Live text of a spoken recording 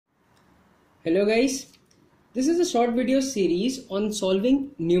Hello guys, this is a short video series on solving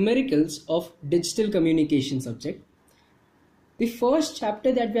numericals of digital communication subject. The first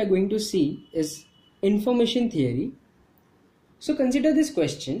chapter that we are going to see is information theory. So consider this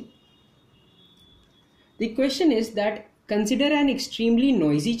question. The question is that consider an extremely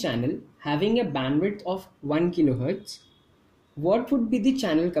noisy channel having a bandwidth of 1 kHz. What would be the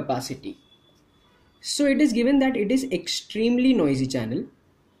channel capacity? So it is given that it is extremely noisy channel.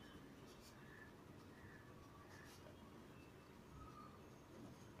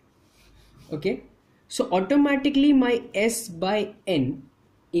 Okay, so automatically my S by N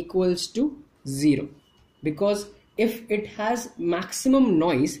equals to 0, because if it has maximum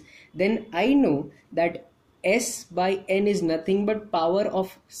noise, then I know that S by N is nothing but power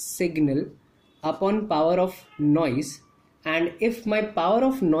of signal upon power of noise, and if my power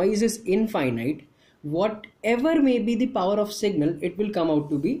of noise is infinite, whatever may be the power of signal, it will come out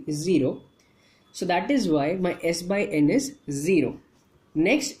to be 0. So that is why my S by N is 0.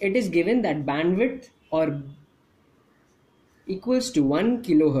 Next, it is given that bandwidth or equals to 1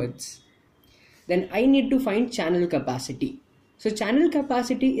 kHz. Then I need to find channel capacity. So channel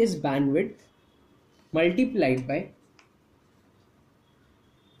capacity is bandwidth multiplied by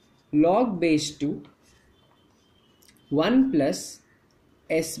log base 2 1 plus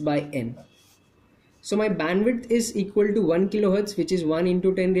S by N. So my bandwidth is equal to 1 kHz, which is 1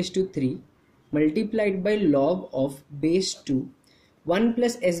 into 10 raised to 3 multiplied by log of base 2. 1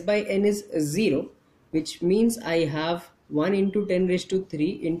 plus S by N is 0, which means I have 1 into 10 raised to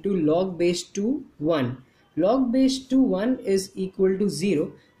 3 into log base 2 1. Log base 2 1 is equal to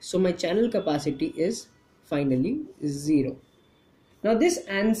 0, so my channel capacity is finally 0. Now this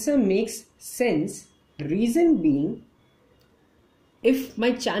answer makes sense, reason being, if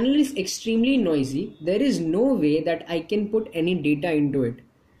my channel is extremely noisy, there is no way that I can put any data into it.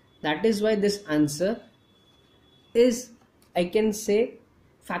 That is why this answer is, I can say,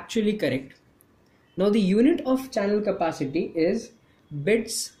 factually correct. Now the unit of channel capacity is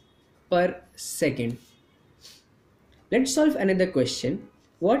bits per second. Let's solve another question.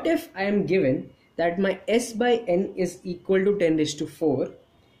 What if I am given that my S by N is equal to 10 raised to 4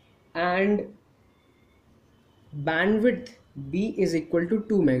 and bandwidth B is equal to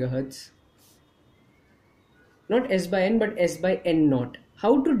 2 MHz? Not S by N but S by N naught.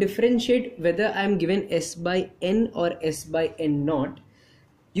 How to differentiate whether I am given S by N or S by N naught?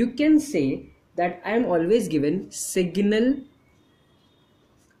 You can say that I am always given signal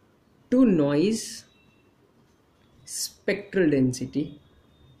to noise spectral density.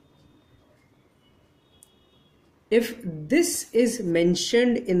 If this is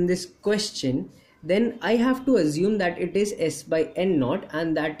mentioned in this question, then I have to assume that it is S by N naught,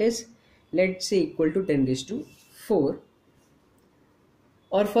 and that is, let's say, equal to 10 raised to 4.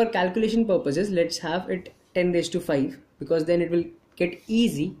 Or for calculation purposes, let's have it 10 raised to 5, because then it will get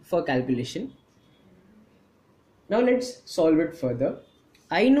easy for calculation. Now let's solve it further.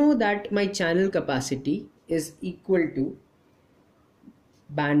 I know that my channel capacity is equal to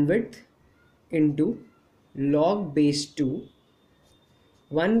bandwidth into log base 2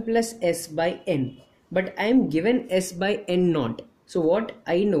 1 plus S by N. But I am given S by N naught. So what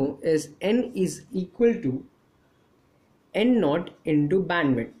I know is N is equal to N naught into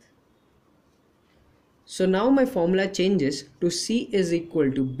bandwidth. So now my formula changes to C is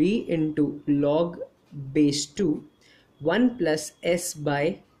equal to B into log base 2 1 plus S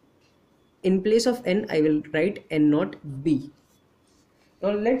by, in place of N I will write N naught B.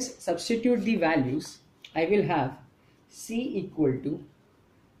 Now let's substitute the values. I will have C equal to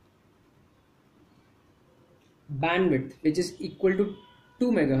bandwidth, which is equal to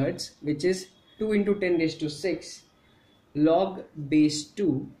 2 MHz, which is 2 into 10 raised to 6 log base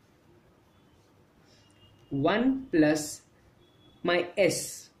 2 1 plus my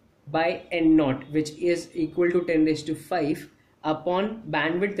S by N naught, which is equal to 10 raised to 5 upon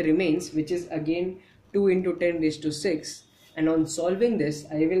bandwidth remains, which is again 2 into 10 raised to 6, and on solving this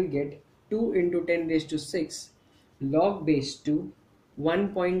I will get 2 into 10 raised to 6 log base 2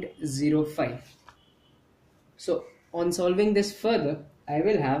 1.05. So on solving this further, I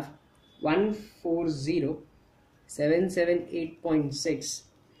will have 140,778.6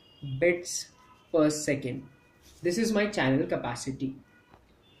 bits per second. This is my channel capacity.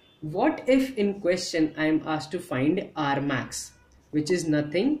 What if in question I am asked to find R max, which is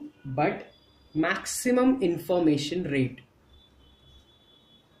nothing but maximum information rate?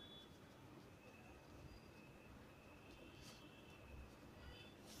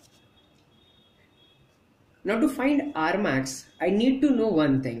 Now to find R max, I need to know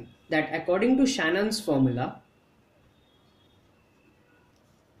one thing, that according to Shannon's formula,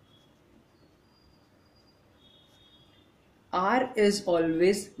 R is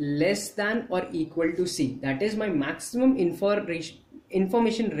always less than or equal to C. That is, my maximum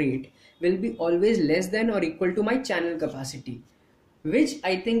information rate will be always less than or equal to my channel capacity, which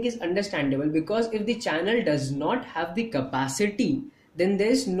I think is understandable, because if the channel does not have the capacity, then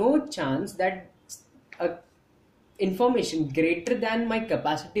there is no chance that information greater than my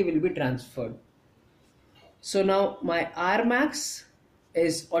capacity will be transferred. So now my R max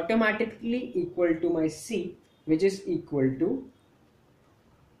is automatically equal to my C, which is equal to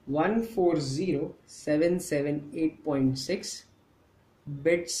 140,778.6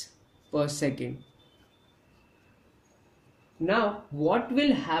 bits per second. Now, what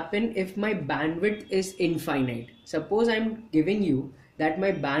will happen if my bandwidth is infinite? Suppose I'm giving you that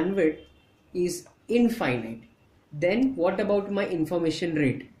my bandwidth is infinite. Then what about my information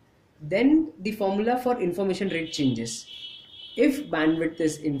rate? Then the formula for information rate changes. If bandwidth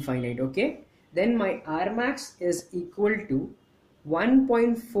is infinite, okay, then my R max is equal to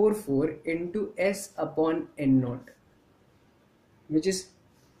 1.44 into S upon N naught, which is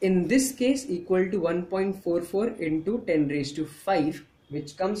in this case equal to 1.44 into 10 raised to 5,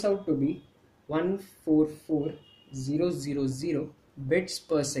 which comes out to be 144,000 bits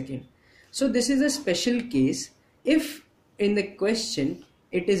per second. So this is a special case. If in the question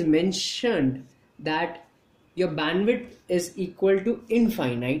it is mentioned that your bandwidth is equal to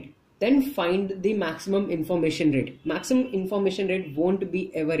infinite, then find the maximum information rate. Maximum information rate won't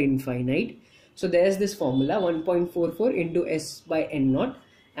be ever infinite. So there's this formula 1.44 into S by N naught,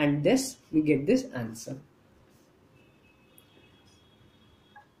 and this we get this answer.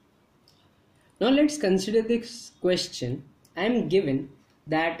 Now let's consider this question. I am given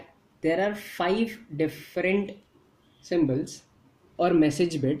that there are 5 different symbols or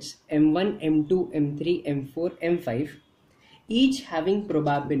message bits M1, M2, M3, M4, M5, each having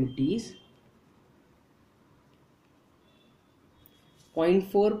probabilities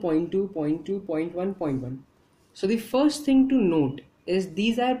 0.4, 0.2, 0.2, 0.1, 0.1. So the first thing to note is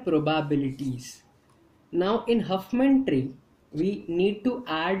these are probabilities. Now in Huffman tree, we need to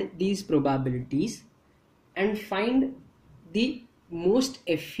add these probabilities and find the most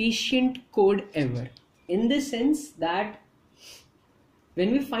efficient code ever, in the sense that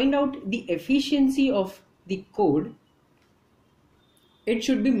when we find out the efficiency of the code, it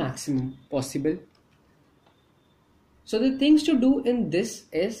should be maximum possible. So the things to do in this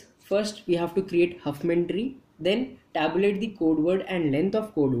is, first we have to create Huffman tree, then tabulate the code word and length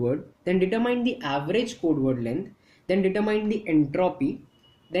of code word, then determine the average code word length, then determine the entropy,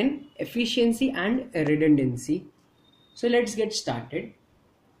 then efficiency and redundancy. So let's get started.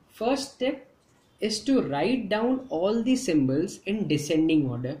 First step is to write down all the symbols in descending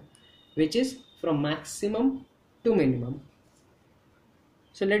order, which is from maximum to minimum.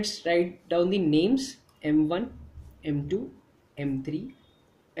 So let's write down the names M1, M2, M3,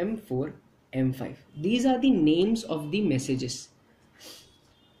 M4, M5. These are the names of the messages.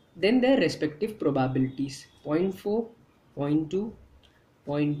 Then their respective probabilities 0.4, 0.2,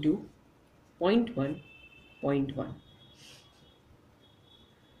 0.2, 0.1, 0.1.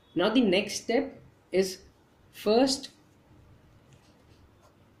 Now the next step is, first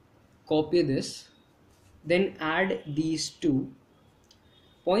copy this, then add these two.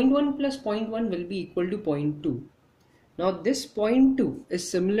 0.1 plus 0.1 will be equal to 0.2. Now this 0.2 is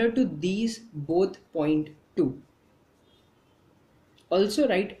similar to these both 0.2. Also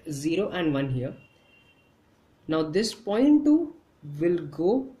write 0 and 1 here. Now this 0.2 will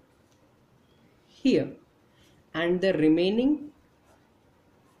go here and the remaining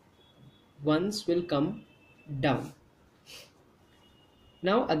ones will come down.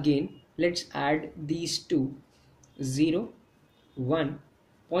 Now again let's add these two, 0, 1.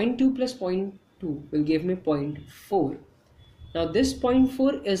 0.2 plus 0.2 will give me 0.4. Now this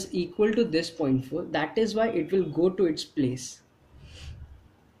 0.4 is equal to this 0.4, that is why it will go to its place.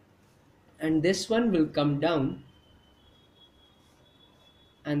 And this one will come down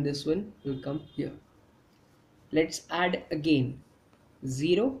and this one will come here. Let's add again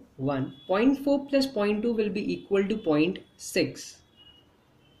 0, 1. 0.4 plus 0.2 will be equal to 0.6.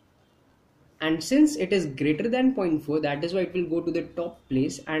 And since it is greater than 0.4, that is why it will go to the top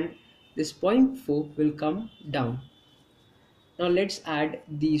place and this 0.4 will come down. Now let's add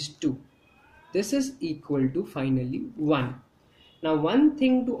these two. This is equal to finally 1. Now one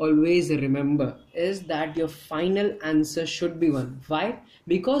thing to always remember is that your final answer should be 1. Why?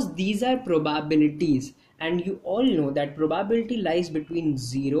 Because these are probabilities and you all know that probability lies between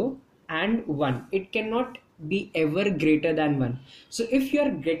 0 and 1. It cannot be ever greater than 1. So if you are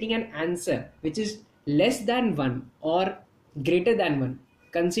getting an answer which is less than 1 or greater than 1,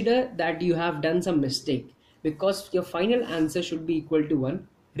 consider that you have done some mistake because your final answer should be equal to 1.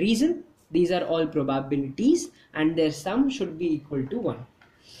 Reason? These are all probabilities and their sum should be equal to 1.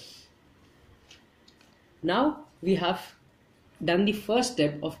 Now we have done the first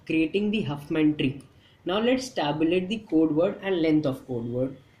step of creating the Huffman tree. Now let's tabulate the code word and length of code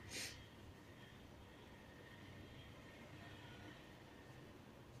word.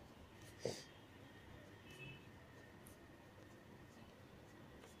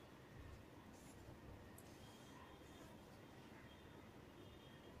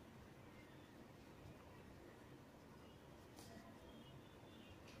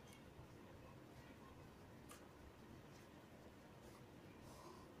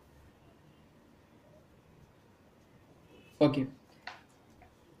 Okay,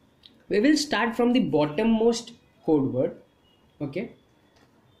 we will start from the bottommost code word. Okay,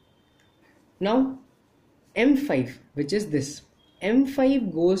 now M5, which is this,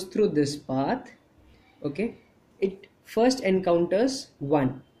 M5 goes through this path. Okay, it first encounters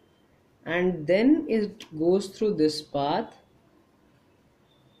 1 and then it goes through this path,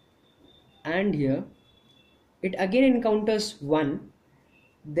 and here it again encounters 1,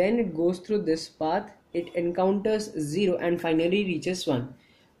 then it goes through this path, it encounters 0 and finally reaches 1.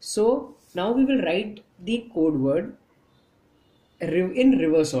 So now we will write the code word in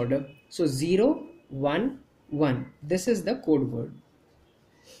reverse order. So 0, 1, 1. This is the code word.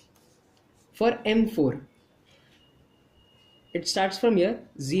 For M4, it starts from here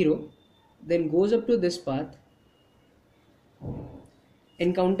 0, then goes up to this path,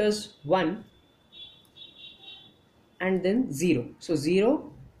 encounters 1 and then 0. So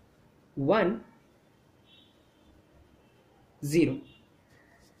 0, 1, 0.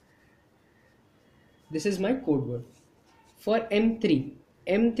 This is my code word. For M3,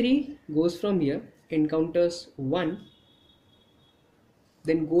 M3 goes from here, encounters 1,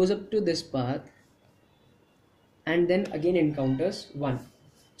 then goes up to this path and then again encounters 1.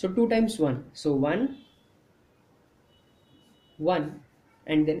 So 2 times 1. So 1, 1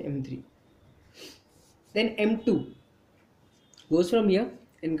 and then M3. Then M2 goes from here,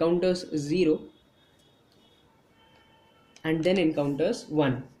 encounters 0 and then encounters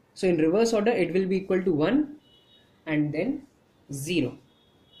 1. So in reverse order it will be equal to 1 and then 0.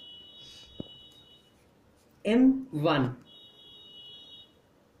 M1,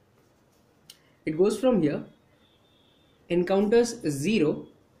 it goes from here, encounters 0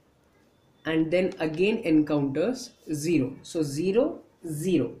 and then again encounters 0. So 0,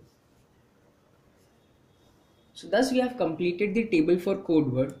 0. So thus we have completed the table for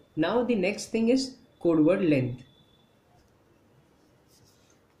code word. Now the next thing is code word length.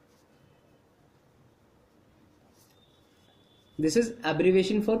 This is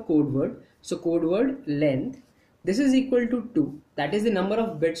abbreviation for code word. So code word length, this is equal to 2. That is the number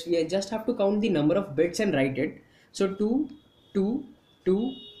of bits. We just have to count the number of bits and write it. So 2, 2,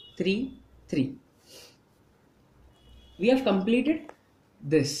 2, 3, 3. We have completed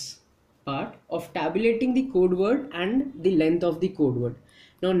this part of tabulating the code word and the length of the code word.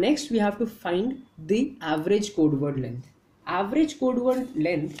 Now next we have to find the average code word length. Average code word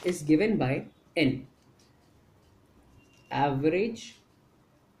length is given by L. Average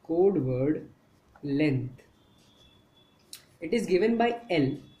code word length. It is given by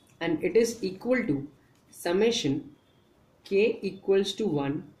L and it is equal to summation k equals to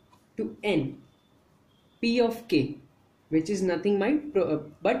 1 to n p of k, which is nothing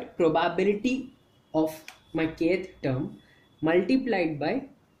but probability of my kth term multiplied by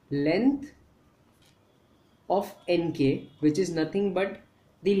length of nk, which is nothing but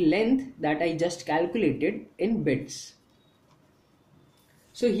the length that I just calculated in bits.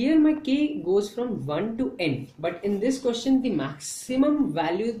 So here my k goes from 1 to n, but in this question the maximum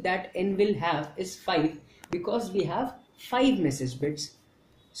value that n will have is 5 because we have 5 message bits.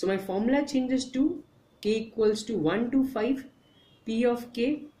 So my formula changes to k equals to 1 to 5 p of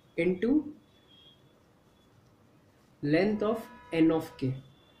k into length of n of k.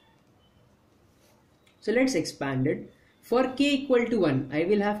 So let's expand it. For k equal to 1, I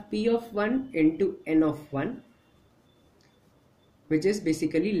will have p of 1 into n of 1, which is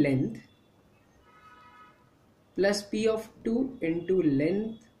basically length, plus p of 2 into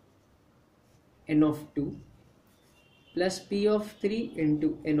length n of 2, plus p of 3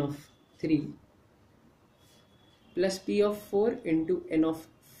 into n of 3, plus p of 4 into n of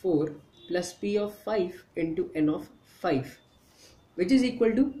 4, plus p of 5 into n of 5, which is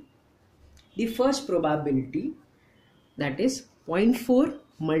equal to the first probability, that is 0.4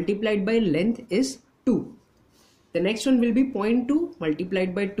 multiplied by length is 2. The next one will be 0.2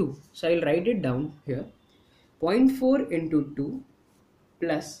 multiplied by 2. So I will write it down here. 0.4 into 2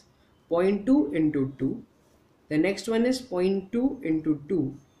 plus 0.2 into 2 The next one is 0.2 into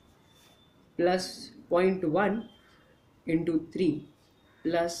 2 plus 0.1 into 3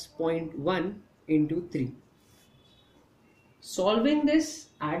 plus 0.1 into 3. Solving this,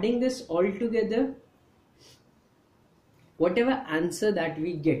 adding this all together, whatever answer that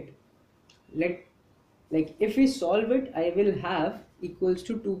we get, like if we solve it, I will have equals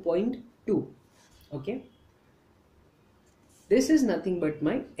to 2.2. Okay, this is nothing but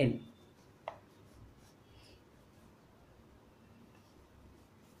my L.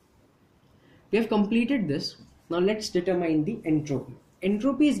 We have completed this. Now let's determine the entropy.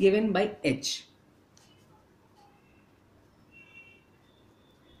 Entropy is given by H,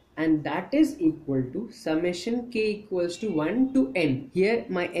 and that is equal to summation k equals to 1 to n. Here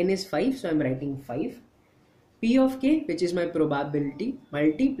my n is 5, so I am writing 5. P of k, which is my probability,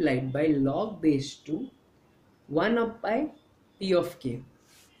 multiplied by log base 2 1 up by P of k.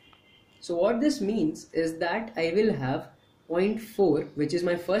 So what this means is that I will have 0.4, which is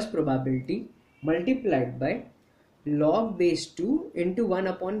my first probability, multiplied by log base 2 into 1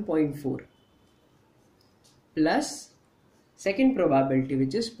 upon 0.4 plus second probability,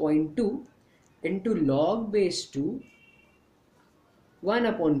 which is 0.2 into log base 2 1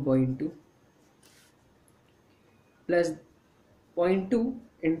 upon 0.2 plus 0.2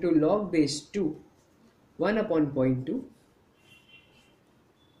 into log base 2 1 upon 0.2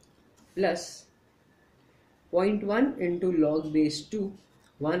 plus 0.1 into log base 2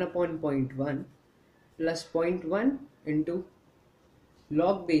 1 upon 0.1 plus 0.1 into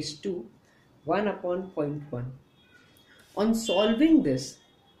log base 2 1 upon 0.1. On solving this,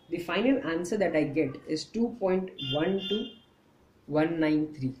 the final answer that I get is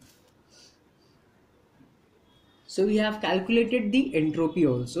 2.12193. So we have calculated the entropy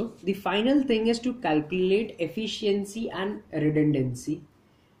also. The final thing is to calculate efficiency and redundancy.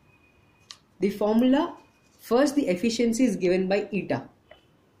 The formula, first the efficiency is given by eta.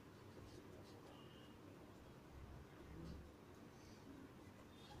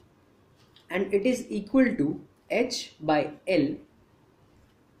 And it is equal to H by L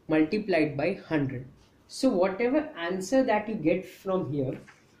multiplied by 100. So whatever answer that you get from here,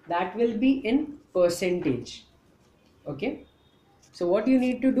 that will be in percentage. Okay. So what you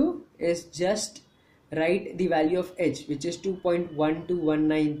need to do is just write the value of H, which is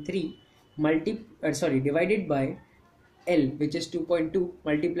 2.12193 divided by L, which is 2.2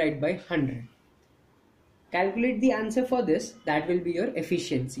 multiplied by 100. Calculate the answer for this, that will be your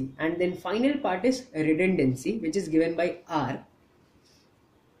efficiency. And then final part is redundancy, which is given by R.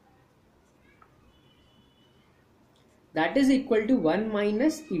 That is equal to 1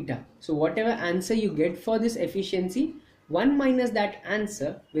 minus eta. So whatever answer you get for this efficiency, 1 minus that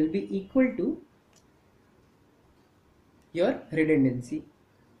answer will be equal to your redundancy.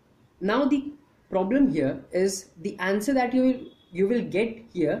 Now the problem here is the answer that you will get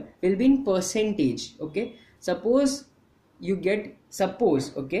here will be in percentage. Okay, suppose you get,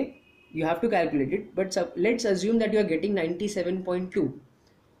 okay, you have to calculate it, but let's assume that you are getting 97.2.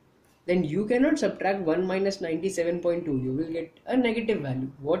 then you cannot subtract 1 minus 97.2. you will get a negative value.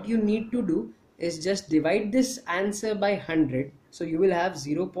 What you need to do is just divide this answer by 100, so you will have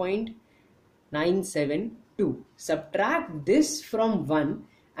 0.972. subtract this from 1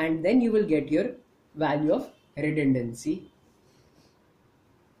 and then you will get your value of redundancy.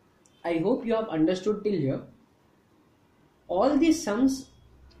 I hope you have understood till here. All the sums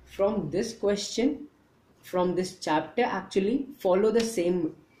from this question, from this chapter, actually follow the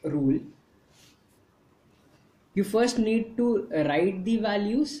same rule. You first need to write the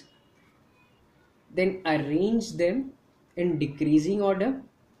values, then arrange them in decreasing order.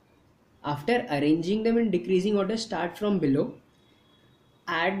 After arranging them in decreasing order, start from below,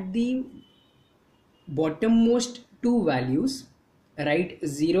 add the bottommost two values, write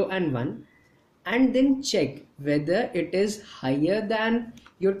 0 and 1, and then check whether it is higher than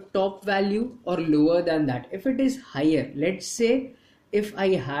your top value or lower than that. If it is higher, let's say if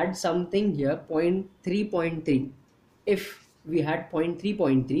I had something here 0.3, if we had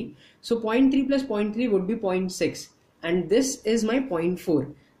 0.3, so 0.3 plus 0.3 would be 0.6, and this is my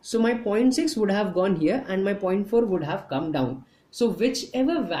 0.4. So my 0.6 would have gone here and my 0.4 would have come down. So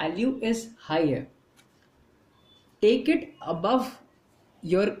whichever value is higher, take it above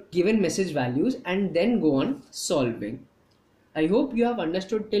your given message values and then go on solving. I hope you have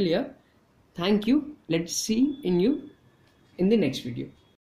understood till here. Thank you. Let's see you in the next video.